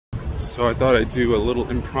So I thought I'd do a little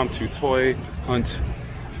impromptu toy hunt.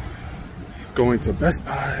 Going to Best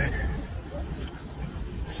Buy,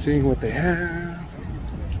 seeing what they have.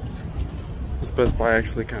 This Best Buy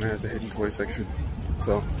actually kind of has a hidden toy section,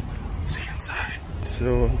 so see inside.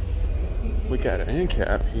 So we got an end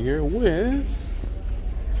cap here with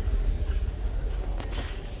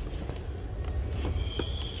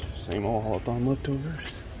same old Haulathon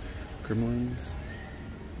leftovers, gremlins,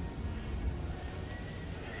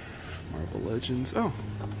 Marvel Legends. Oh,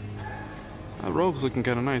 that rogue's looking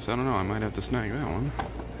kind of nice. I don't know, I might have to snag that one.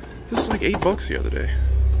 This is like $8 the other day.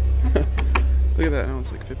 Look at that, now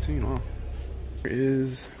it's like 15. Wow. Here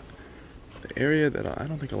is the area that I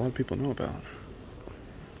don't think a lot of people know about.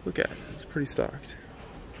 Look at it, it's pretty stocked.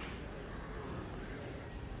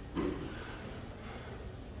 What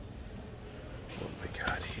we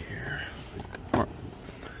got here?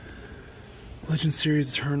 Legend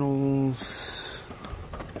Series Eternals,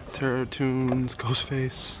 Terror Tunes,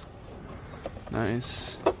 Ghostface.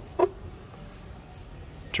 Nice.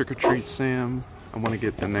 Trick or Treat Sam. I want to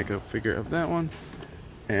get the Neca figure of that one.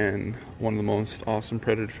 And one of the most awesome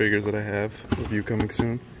Predator figures that I have. Review coming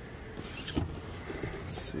soon.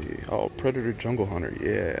 Let's see. Oh, Predator Jungle Hunter.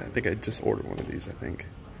 Yeah, I think I just ordered one of these, I think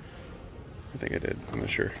I did. I'm not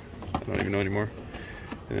sure. I don't even know anymore.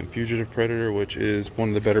 And then Fugitive Predator, which is one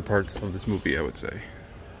of the better parts of this movie, I would say.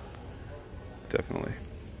 Definitely.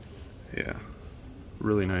 Yeah.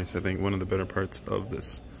 Really nice. I think one of the better parts of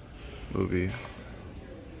this movie.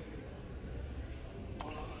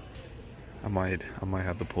 I might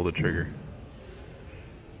have to pull the trigger,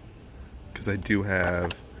 because I do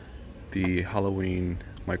have the Halloween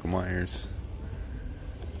Michael Myers.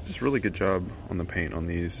 Just really good job on the paint on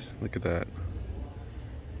these. Look at that.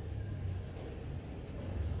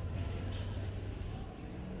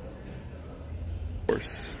 Of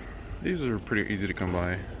course, these are pretty easy to come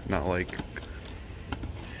by. Not like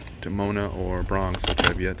Demona or Bronx, which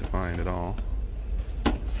I've yet to find at all.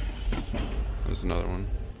 There's another one.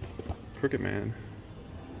 Crooked Man.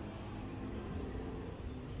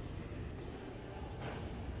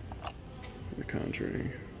 The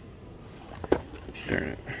Conjuring. Darn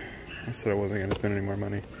it. I said I wasn't going to spend any more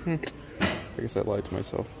money. I guess I lied to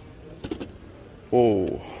myself.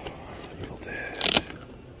 Whoa. Evil Dead.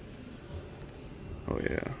 Oh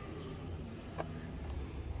yeah.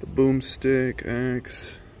 The Boomstick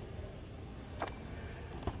Axe.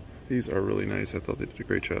 These are really nice. I thought they did a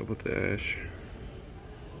great job with the ash.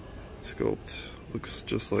 Sculpt looks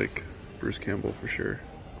just like Bruce Campbell for sure.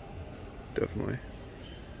 Definitely.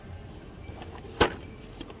 Of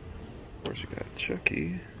course, you got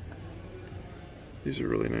Chucky. These are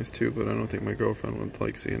really nice too, but I don't think my girlfriend would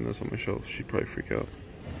like seeing this on my shelf. She'd probably freak out.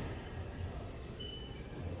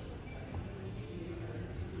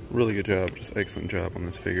 Really good job, just excellent job on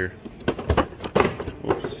this figure.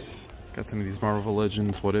 Whoops. Got some of these Marvel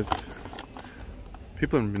Legends. What if?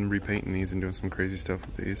 People have been repainting these and doing some crazy stuff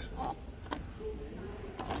with these.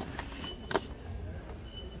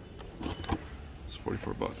 It's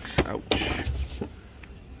 $44. Ouch.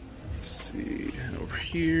 Let's see. And over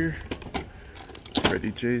here,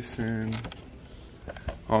 Freddy Jason.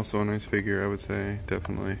 Also a nice figure, I would say.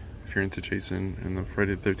 Definitely. If you're into Jason and the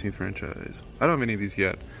Friday the 13th franchise. I don't have any of these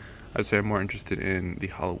yet. I'd say I'm more interested in the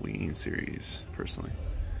Halloween series, personally.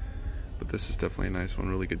 But this is definitely a nice one.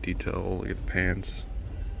 Really good detail. Look at the pants.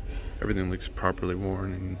 Everything looks properly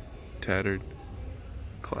worn and tattered.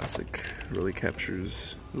 Classic. Really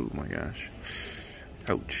captures, oh my gosh.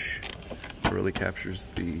 Ouch. It really captures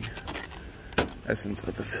the essence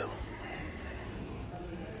of the film.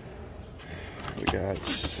 We got,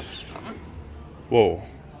 whoa.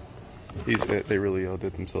 They really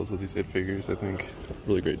outdid themselves with these It figures, I think.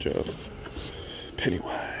 Really great job.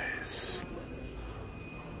 Pennywise.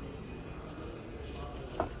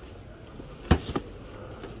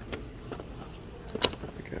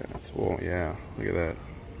 Well, yeah, look at that.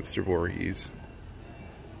 Mr. Voorhees.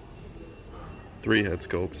 3 head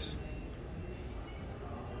sculpts.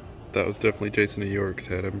 That was definitely Jason in New York's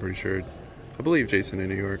head, I'm pretty sure. I believe Jason in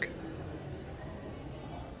New York.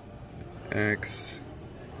 Axe.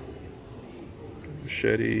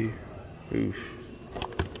 Machete. Oof.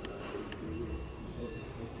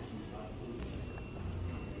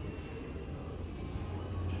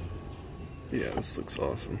 Yeah, this looks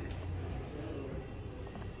awesome.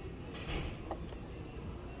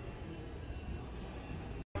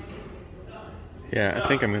 Yeah, I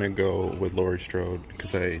think I'm gonna go with Laurie Strode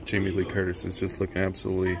because Jamie Lee Curtis is just looking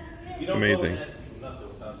absolutely amazing.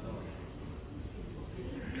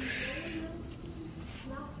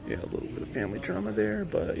 Yeah, a little bit of family drama there,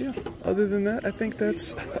 but yeah. Other than that, I think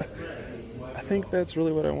that's I think that's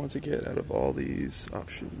really what I want to get out of all these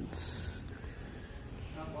options.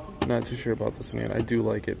 Not too sure about this one yet. I do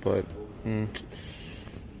like it, but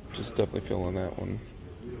just definitely feeling that one.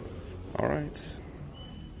 All right.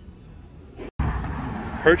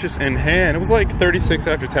 Purchase in hand. It was like $36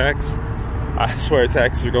 after tax. I swear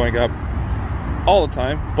taxes are going up all the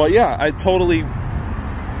time. But yeah, I totally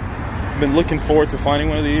been looking forward to finding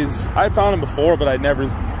one of these. I found them before, but I'd never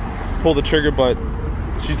pulled the trigger, but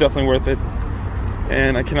she's definitely worth it.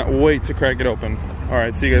 And I cannot wait to crack it open. All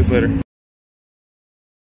right, see you guys later.